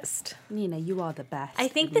best. Nina, you are the best. I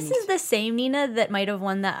think this is the same Nina that might have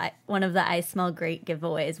won one of the I Smell Great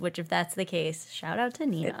giveaways, which if that's the case, shout out to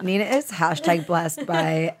Nina. Nina is #blessed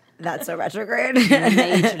by That's So Retrograde.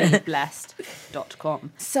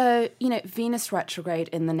 Majorlyblessed.com. So, Venus retrograde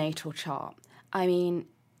in the natal chart. I mean,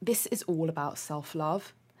 this is all about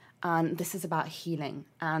self-love. And this is about healing.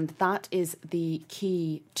 And that is the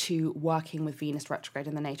key to working with Venus retrograde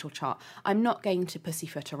in the natal chart. I'm not going to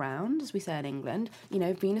pussyfoot around, as we say in England.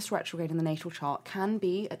 Venus retrograde in the natal chart can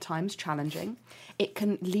be at times challenging. It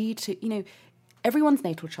can lead to, everyone's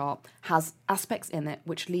natal chart has aspects in it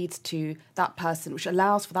which leads to that person, which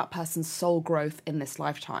allows for that person's soul growth in this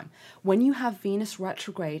lifetime. When you have Venus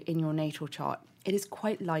retrograde in your natal chart, it is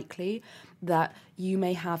quite likely that you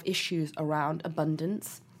may have issues around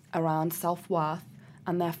abundance, around self-worth,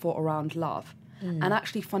 and therefore around love. And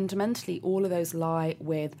actually, fundamentally, all of those lie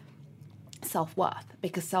with self-worth,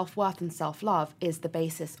 because self-worth and self-love is the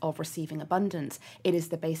basis of receiving abundance. It is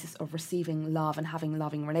the basis of receiving love and having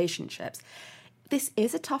loving relationships. This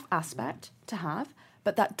is a tough aspect to have,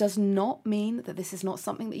 but that does not mean that this is not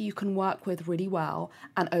something that you can work with really well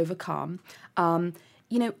and overcome.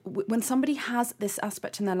 When somebody has this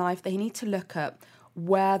aspect in their life, they need to look at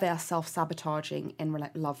where they are self-sabotaging in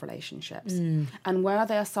love relationships and where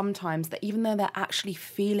they are sometimes that even though they're actually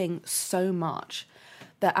feeling so much,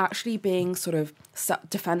 they're actually being sort of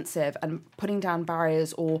defensive and putting down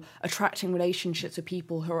barriers or attracting relationships with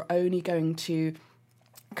people who are only going to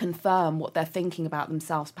confirm what they're thinking about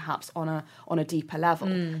themselves, perhaps on a deeper level,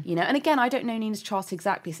 And again, I don't know Nina's chart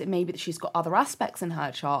exactly, so it may be that she's got other aspects in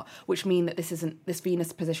her chart which mean that this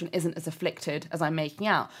Venus position isn't as afflicted as I'm making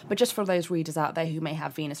out. But just for those readers out there who may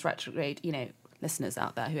have Venus retrograde, listeners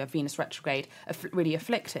out there who have Venus retrograde really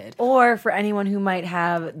afflicted, or for anyone who might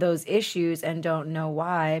have those issues and don't know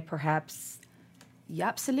why, perhaps. Yeah,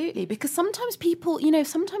 absolutely, because sometimes people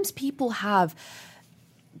have.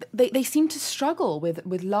 They seem to struggle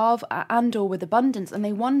with love and or with abundance, and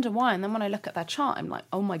they wonder why. And then when I look at their chart, I'm like,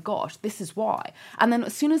 oh my gosh, this is why. And then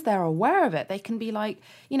as soon as they're aware of it, they can be like,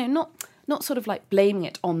 not sort of like blaming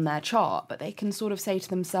it on their chart, but they can sort of say to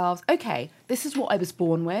themselves, okay, this is what I was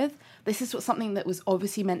born with. This is something that was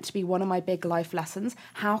obviously meant to be one of my big life lessons.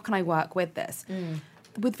 How can I work with this?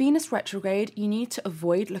 With Venus retrograde, you need to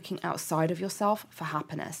avoid looking outside of yourself for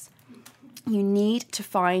happiness. You need to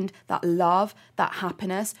find that love, that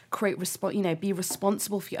happiness, be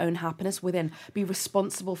responsible for your own happiness within, be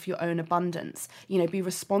responsible for your own abundance, be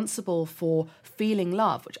responsible for feeling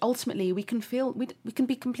love, which ultimately we can feel, we can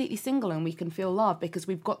be completely single and we can feel love because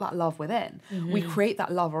we've got that love within. We create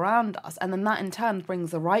that love around us, and then that in turn brings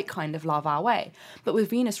the right kind of love our way. But with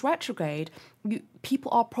Venus retrograde,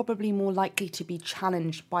 people are probably more likely to be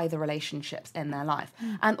challenged by the relationships in their life.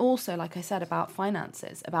 And also, like I said, about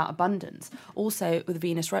finances, about abundance. Also, with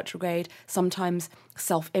Venus retrograde, sometimes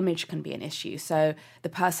self-image can be an issue. So the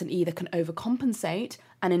person either can overcompensate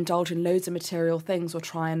and indulge in loads of material things or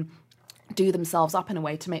try and do themselves up in a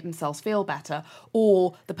way to make themselves feel better,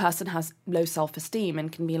 or the person has low self-esteem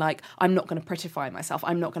and can be like, I'm not going to prettify myself,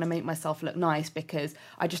 I'm not going to make myself look nice because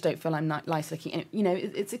I just don't feel I'm nice looking.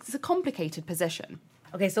 It's a complicated position.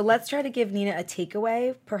 Okay, so let's try to give Nina a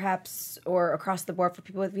takeaway, perhaps, or across the board for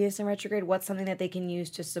people with Venus in retrograde. What's something that they can use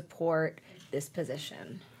to support this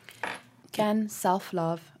position? Again,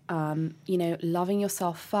 self-love, loving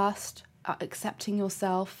yourself first, accepting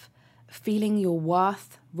yourself, feeling your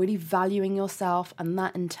worth, really valuing yourself, and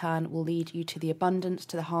that in turn will lead you to the abundance,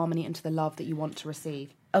 to the harmony, and to the love that you want to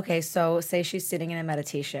receive. Okay, so say she's sitting in a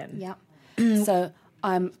meditation. Yeah. So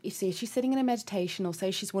you see, she's sitting in a meditation, or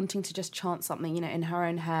say she's wanting to just chant something, in her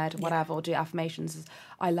own head, whatever, or do affirmations.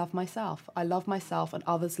 I love myself, and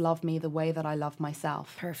others love me the way that I love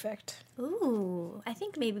myself. Perfect. Ooh, I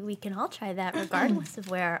think maybe we can all try that regardless of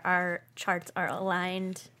where our charts are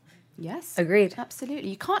aligned. Yes. Agreed. Absolutely.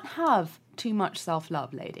 You can't have too much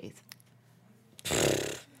self-love, ladies.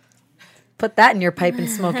 Put that in your pipe and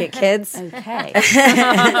smoke it, kids. Okay.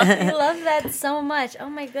 I love that so much. Oh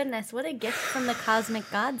my goodness, what a gift from the cosmic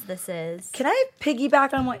gods this is. Can I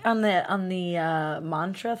piggyback on the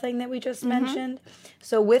mantra thing that we just mentioned?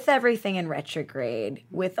 So with everything in retrograde,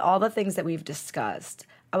 with all the things that we've discussed,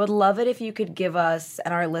 I would love it if you could give us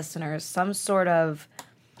and our listeners some sort of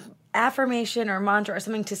affirmation or mantra or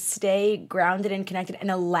something to stay grounded and connected and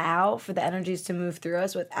allow for the energies to move through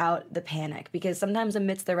us without the panic. Because sometimes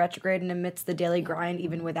amidst the retrograde and amidst the daily grind,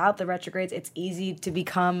 even without the retrogrades, it's easy to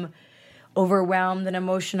become overwhelmed and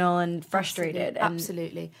emotional and frustrated.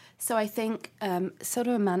 Absolutely. So I think sort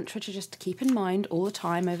of a mantra to just keep in mind all the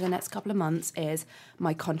time over the next couple of months is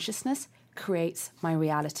my consciousness creates my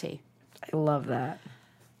reality. I love that.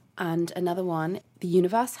 And another one, the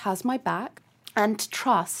universe has my back, and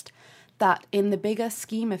trust that in the bigger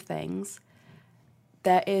scheme of things,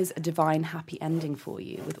 there is a divine happy ending for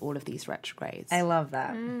you with all of these retrogrades. I love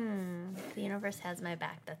that. The universe has my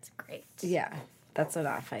back. That's great. Yeah, that's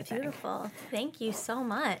enough, I think. Beautiful. Thank you so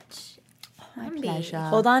much. My Ambi. pleasure.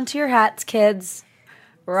 Hold on to your hats, kids.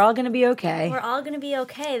 We're all going to be okay. We're all going to be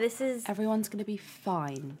okay. This is Everyone's going to be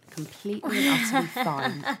fine. Completely and utterly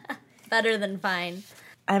fine. better than fine.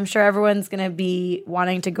 I'm sure everyone's going to be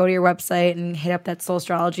wanting to go to your website and hit up that soul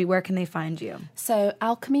astrology. Where can they find you? So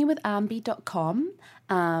alchemywithambi.com.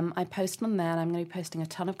 I post on there, and I'm going to be posting a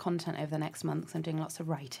ton of content over the next month because I'm doing lots of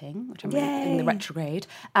writing, which I'm really in the retrograde.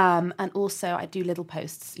 And also I do little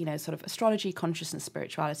posts, sort of astrology, consciousness,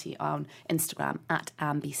 spirituality on Instagram at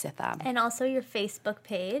Ambi Sitham. And also your Facebook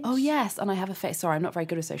page. Oh, yes. And I have sorry, I'm not very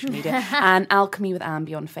good with social media. And Alchemy with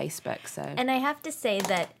Ambi on Facebook. So. And I have to say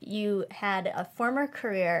that you had a former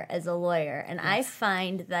career as a lawyer, and I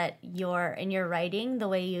find that in your writing, the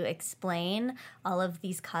way you explain all of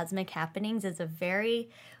these cosmic happenings is a very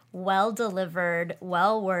well-delivered,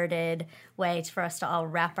 well-worded way for us to all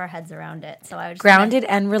wrap our heads around it. So I was Grounded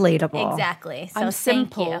and relatable. Exactly. So I'm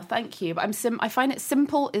simple. Thank you. But I find it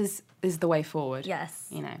simple is the way forward. Yes.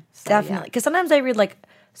 So, Definitely. Because sometimes I read like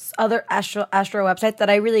other astro websites that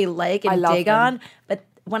I really like and dig on, but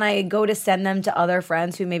when I go to send them to other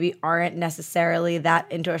friends who maybe aren't necessarily that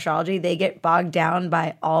into astrology, they get bogged down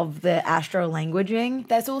by all of the astro languaging.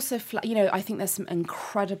 There's also, I think there's some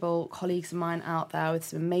incredible colleagues of mine out there with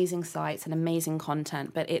some amazing sites and amazing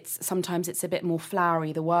content, but sometimes it's a bit more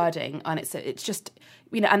flowery, the wording, and it's just,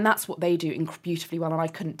 and that's what they do beautifully well, and I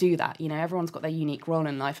couldn't do that. Everyone's got their unique role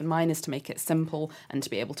in life, and mine is to make it simple and to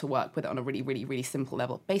be able to work with it on a really, really, really simple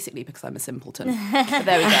level, basically because I'm a simpleton. But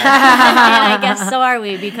there we go. And I guess so are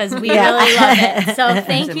we, because we really love it. So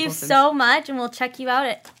thank you so much, and we'll check you out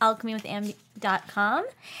at alchemywithambi.com.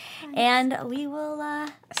 And we will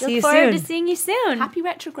look forward to seeing you soon. Happy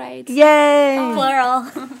retrogrades. Yay! Plural.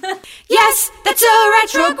 Yes, that's a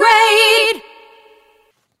retrograde.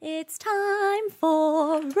 It's time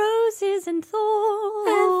for roses and thorns.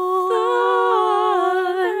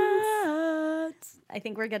 I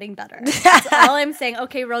think we're getting better. That's all I'm saying.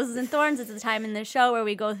 Okay, roses and thorns. It's the time in the show where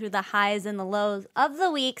we go through the highs and the lows of the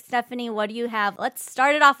week. Stephanie, what do you have? Let's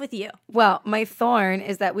start it off with you. Well, my thorn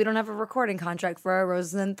is that we don't have a recording contract for our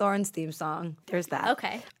Roses and Thorns theme song. There's that.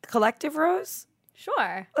 Okay. Collective Rose?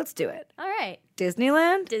 Sure. Let's do it. All right.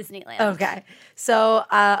 Disneyland? Disneyland. Okay. So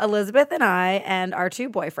Elizabeth and I and our two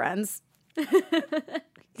boyfriends.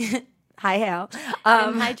 Hi, Hal.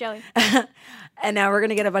 And hi, Joey. And now we're going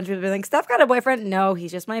to get a bunch of people like, Steph got a boyfriend? No,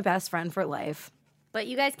 he's just my best friend for life. But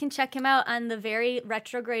you guys can check him out on the very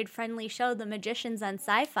retrograde-friendly show, The Magicians on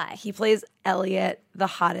Sci-Fi. He plays Elliot, the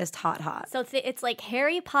hottest hot. So it's like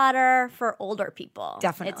Harry Potter for older people.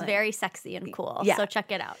 Definitely. It's very sexy and cool. Yeah. So check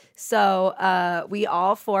it out. So we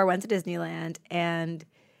all four went to Disneyland, and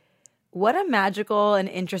what a magical and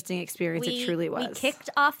interesting experience it truly was. We kicked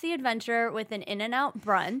off the adventure with an In-N-Out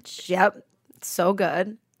brunch. Yep. So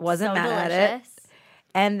good. Wasn't mad delicious. at it.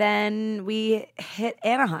 And then we hit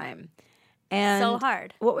Anaheim. And so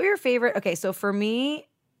hard. What were your favorite? Okay, so for me,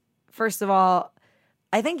 first of all,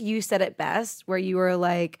 I think you said it best, where you were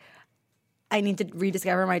like, I need to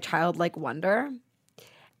rediscover my childlike wonder.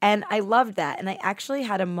 And I loved that. And I actually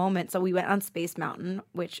had a moment. So we went on Space Mountain,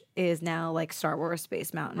 which is now like Star Wars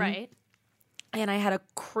Space Mountain. Right. And I had a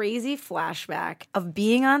crazy flashback of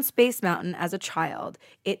being on Space Mountain as a child,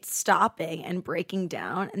 it stopping and breaking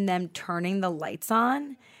down and then turning the lights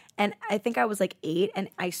on. And I think I was like 8, and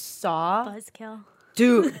I saw... Buzzkill.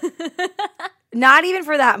 Dude. Not even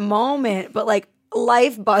for that moment, but like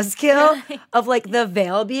life buzzkill of like the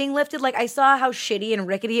veil being lifted. Like I saw how shitty and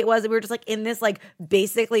rickety it was. We were just like in this like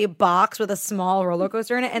basically box with a small roller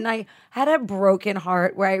coaster in it. And I had a broken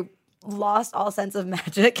heart where I lost all sense of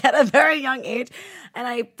magic at a very young age. And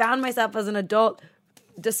I found myself as an adult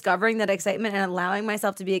discovering that excitement and allowing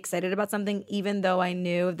myself to be excited about something, even though I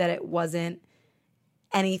knew that it wasn't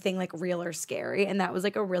anything like real or scary. And that was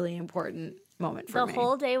like a really important moment for me. The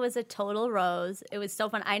whole day was a total rose. It was so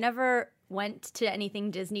fun. I never went to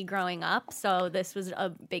anything Disney growing up, so this was a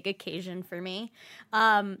big occasion for me.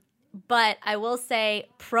 But I will say,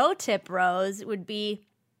 pro tip, Rose, would be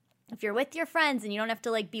if you're with your friends and you don't have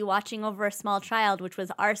to like be watching over a small child, which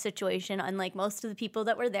was our situation, unlike most of the people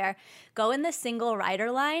that were there, go in the single rider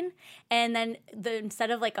line. And then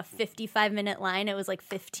instead of like a 55-minute line, it was like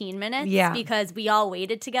 15 minutes because we all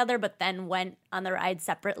waited together, but then went on the ride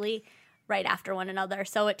separately right after one another.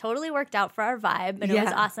 So it totally worked out for our vibe, and it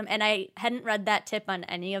was awesome. And I hadn't read that tip on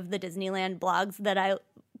any of the Disneyland blogs that I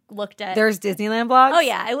looked at. There's Disneyland blogs? Oh,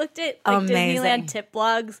 yeah. I looked at like Disneyland tip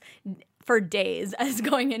blogs for days as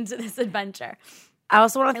going into this adventure. I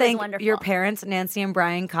also want to thank your parents, Nancy and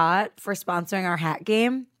Brian Cott, for sponsoring our hat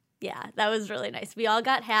game. Yeah, that was really nice. We all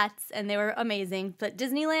got hats, and they were amazing. But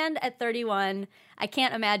Disneyland at 31, I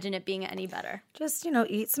can't imagine it being any better. Just,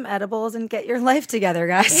 eat some edibles and get your life together,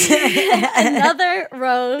 guys. Another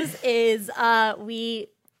rose is we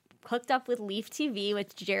hooked up with Leaf TV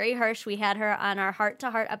with Jerry Hirsch. We had her on our Heart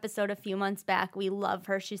to Heart episode a few months back. We love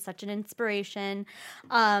her. She's such an inspiration.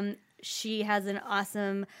 She has an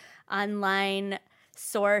awesome online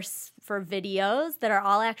source for videos that are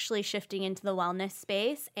all actually shifting into the wellness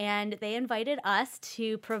space, and they invited us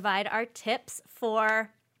to provide our tips for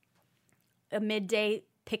a midday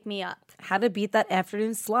pick-me-up. How to beat that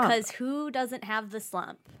afternoon slump. Because who doesn't have the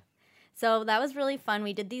slump? So that was really fun.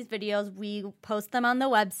 We did these videos. We post them on the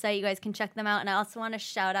website. You guys can check them out. And I also want to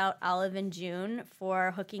shout out Olive and June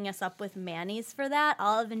for hooking us up with Manny's for that.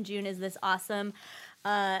 Olive and June is this awesome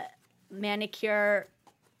manicure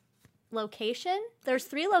location. There's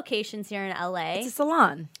 3 locations here in LA. It's a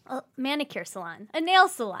salon. A manicure salon. A nail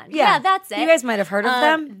salon. Yeah, that's it. You guys might have heard of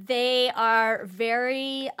them. They are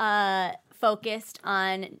very focused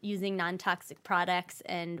on using non-toxic products,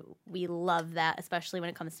 and we love that, especially when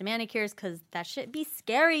it comes to manicures, because that shit be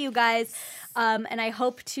scary, you guys. And I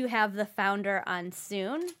hope to have the founder on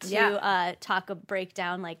soon to break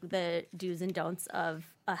down like the do's and don'ts of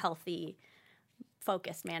a healthy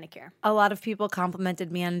focused manicure. A lot of people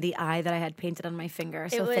complimented me on the eye that I had painted on my finger,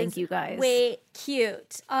 so thank you guys. Way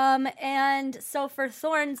cute. And so for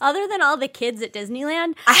Thorns, other than all the kids at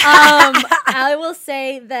Disneyland, I will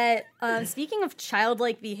say that speaking of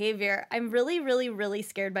childlike behavior, I'm really, really, really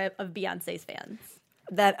scared of Beyonce's fans.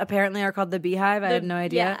 That apparently are called the Beehive? I had no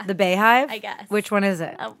idea. Yeah. The Bayhive? I guess. Which one is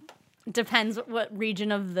it? Depends what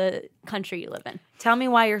region of the country you live in. Tell me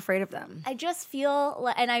why you're afraid of them. I just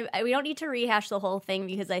feel, and we don't need to rehash the whole thing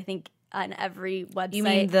because I think on every website. You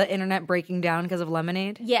mean the internet breaking down because of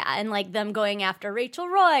Lemonade? Yeah, and like them going after Rachel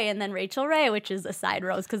Roy and then Rachel Ray, which is a side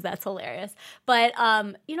rose because that's hilarious. But,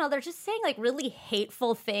 they're just saying like really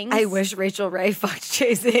hateful things. I wish Rachel Ray fucked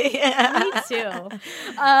Jay-Z. Me too.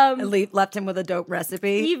 Left him with a dope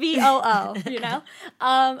recipe. EVOO,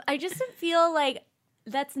 I just feel like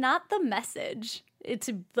that's not the message. It's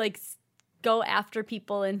to like go after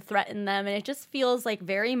people and threaten them, and it just feels like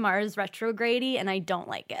very Mars retrograde-y, and I don't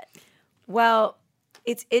like it. Well,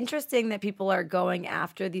 it's interesting that people are going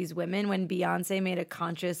after these women when Beyonce made a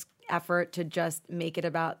conscious effort to just make it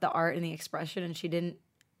about the art and the expression, and she didn't.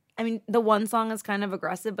 I mean, the one song is kind of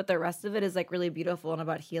aggressive, but the rest of it is like really beautiful and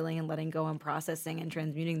about healing and letting go and processing and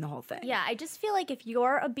transmuting the whole thing. Yeah, I just feel like if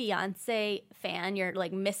you're a Beyonce fan, you're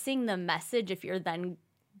like missing the message if you're then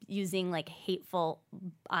using like hateful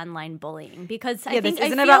online bullying, because I think this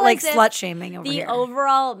isn't about like slut shaming over here. The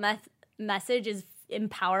overall message is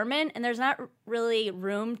empowerment, and there's not really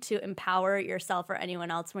room to empower yourself or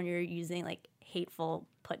anyone else when you're using like hateful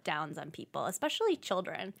put downs on people, especially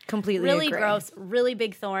children. Completely really agree. Gross, really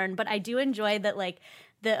big thorn. But I do enjoy that like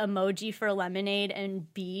the emoji for lemonade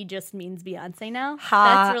and B just means Beyonce now.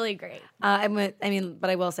 That's really great. But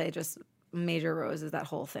I will say, just Major Roses, that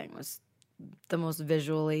whole thing was the most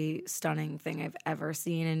visually stunning thing I've ever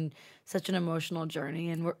seen, and such an emotional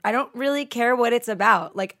journey. And I don't really care what it's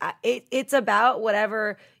about. Like it's about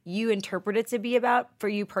whatever you interpret it to be about for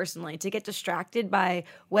you personally. To get distracted by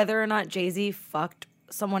whether or not Jay-Z fucked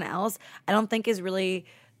someone else, I don't think is really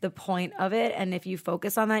the point of it. And if you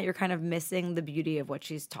focus on that, you're kind of missing the beauty of what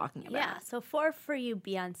she's talking about. Yeah, so for you,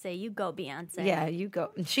 Beyonce. You go, Beyonce. Yeah, you go.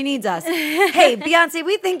 She needs us. Hey, Beyonce,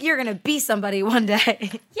 we think you're going to be somebody one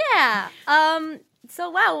day. Yeah. So,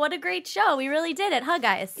 wow, what a great show. We really did it, huh,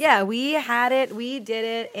 guys? Yeah, we had it. We did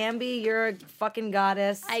it. Ambi, you're a fucking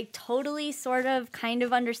goddess. I totally sort of kind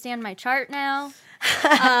of understand my chart now.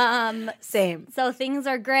 Same. So things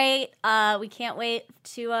are great. We can't wait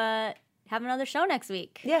to have another show next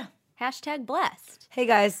week. Yeah. #blessed. Hey,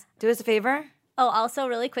 guys, do us a favor. Oh, also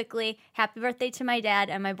really quickly, happy birthday to my dad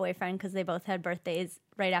and my boyfriend, because they both had birthdays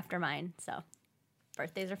right after mine. So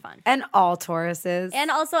birthdays are fun. And all Tauruses. And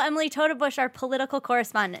also Emily Totebush, our political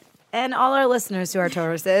correspondent. And all our listeners who are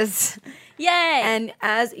Tauruses. Yay! And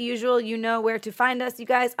as usual, you know where to find us, you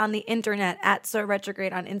guys, on the internet at So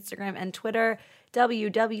Retrograde on Instagram and Twitter.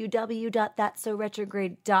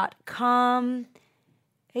 www.thatsoretrograde.com.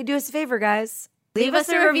 Hey, do us a favor, guys. Leave us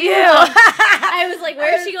a review. I was like,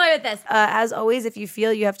 where is she going with this? As always, if you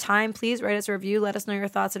feel you have time, please write us a review. Let us know your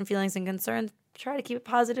thoughts and feelings and concerns. Try to keep it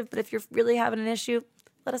positive, but if you're really having an issue,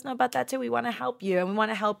 let us know about that too. We want to help you, and we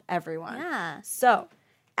want to help everyone. Yeah. So,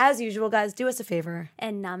 as usual, guys, do us a favor.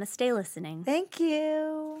 And namaste listening. Thank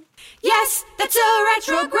you. Yes, that's a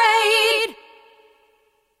retrograde.